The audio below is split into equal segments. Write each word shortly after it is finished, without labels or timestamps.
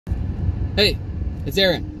Hey, it's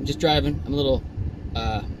Aaron. I'm just driving. I'm a little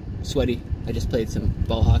sweaty. I just played some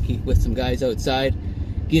ball hockey with some guys outside.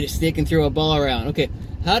 Get a stick and throw a ball around. Okay,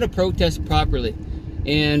 how to protest properly.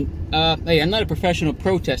 And hey, I'm not a professional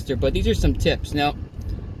protester, but these are some tips. Now,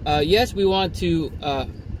 yes, we want to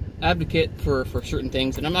advocate for certain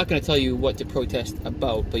things, and I'm not going to tell you what to protest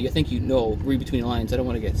about, but you think you know, read between the lines. I don't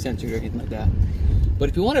want to get censored or anything like that. But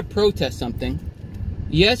if you want to protest something,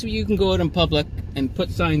 yes, you can go out in public and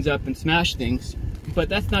put signs up and smash things, but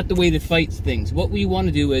that's not the way to fight things. What we want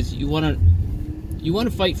to do is you want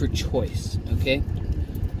to fight for choice, okay?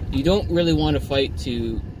 You don't really want to fight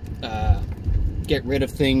to get rid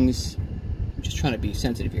of things. I'm just trying to be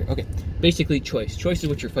sensitive here. Okay, basically choice. Choice is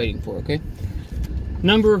what you're fighting for, okay?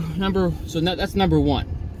 So that's number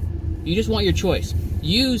one. You just want your choice.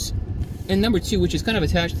 And number two, which is kind of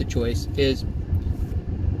attached to choice, is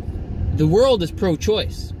the world is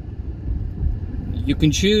pro-choice. You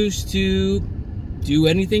can choose to do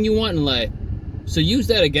anything you want in life. So use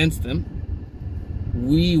that against them.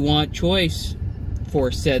 We want choice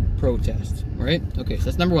for said protest, right? Okay, so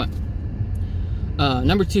that's number one.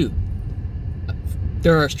 Number two,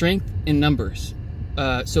 there are strength in numbers.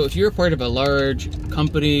 So if you're a part of a large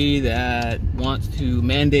company that wants to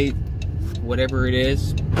mandate whatever it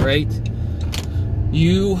is, right?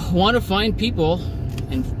 You want to find people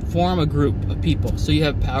and form a group of people. So you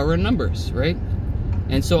have power in numbers, right?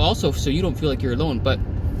 And so also, so you don't feel like you're alone, but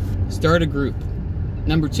start a group.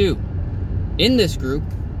 Number two, in this group,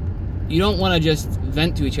 you don't want to just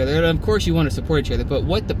vent to each other. And of course you want to support each other, but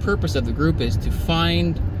what the purpose of the group is to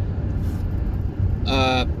find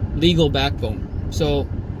legal backbone. So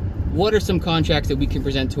what are some contracts that we can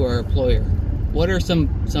present to our employer? What are some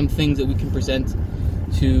things that we can present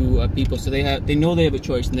to people so they know they have a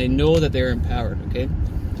choice and they know that they're empowered, okay?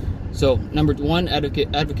 So number one,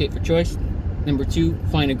 advocate for choice. Number two,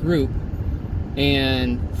 find a group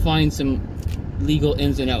and find some legal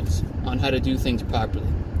ins and outs on how to do things properly.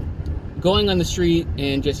 Going on the street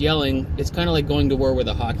and just yelling, it's kind of like going to war with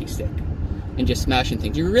a hockey stick and just smashing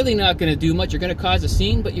things. You're really not going to do much. You're going to cause a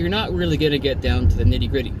scene, but you're not really going to get down to the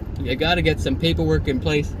nitty-gritty. You got to get some paperwork in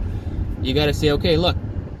place. You got to say, okay, look,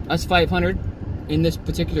 us 500 in this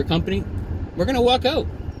particular company, we're going to walk out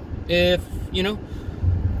if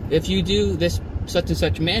you do this such and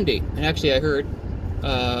such mandate. And actually I heard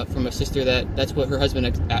from a sister that's what her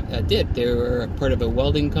husband did. They were part of a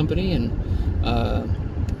welding company, and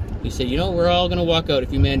he said, we're all going to walk out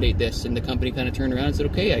if you mandate this. And the company kind of turned around and said,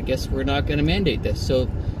 okay, I guess we're not going to mandate this. So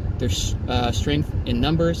there's strength in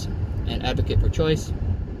numbers and advocate for choice.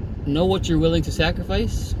 Know what you're willing to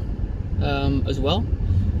sacrifice as well.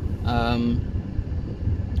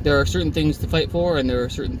 There are certain things to fight for, and there are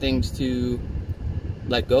certain things to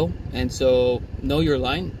let go. And so know your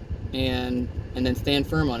line and then stand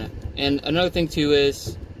firm on it. And another thing too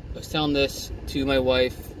is, I was telling this to my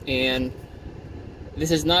wife, and this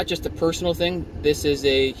is not just a personal thing, this is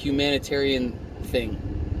a humanitarian thing.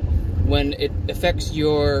 When it affects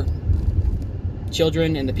your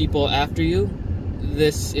children and the people after you,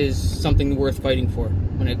 this is something worth fighting for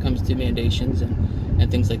when it comes to mandations and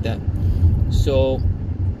things like that. So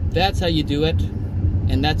that's how you do it,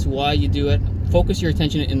 and that's why you do it. Focus your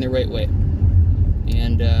attention in the right way.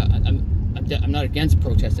 And I'm not against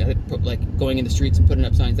protesting. I think like going in the streets and putting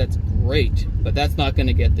up signs, that's great, but that's not going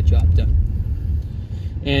to get the job done.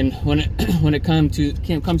 And when it comes to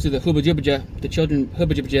the Hubba-Jubba-Ja, the children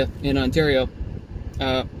Hubba-Jubba-Ja in Ontario,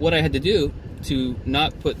 what I had to do to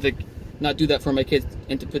not do that for my kids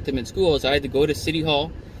and to put them in school is I had to go to City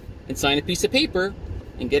Hall and sign a piece of paper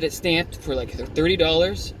and get it stamped for like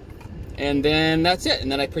 $30, and then that's it. And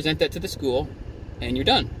then I present that to the school, and you're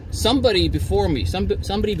done. Somebody before me,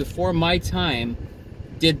 somebody before my time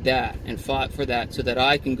did that and fought for that so that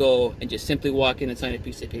I can go and just simply walk in and sign a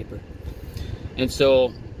piece of paper. And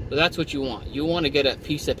so that's what you want. You want to get a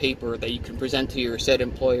piece of paper that you can present to your said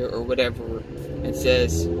employer or whatever and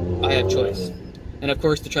says, I have choice. And of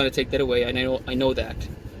course they're trying to take that away. I know that.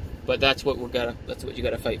 But that's what you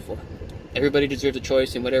gotta fight for. Everybody deserves a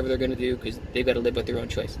choice in whatever they're gonna do, because they've got to live with their own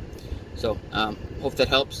choice. So hope that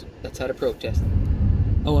helps. That's how to protest.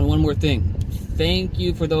 Oh, and one more thing. Thank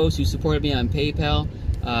you for those who supported me on PayPal.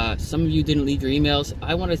 Some of you didn't leave your emails.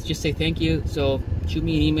 I want to just say thank you. So shoot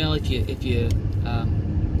me an email if you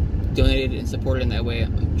donated and supported in that way.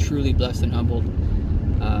 I'm truly blessed and humbled.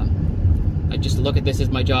 I just look at this as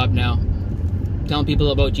my job now, telling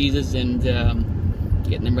people about Jesus and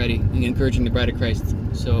getting them ready and encouraging the bride of Christ.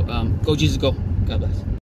 So go Jesus, go. God bless.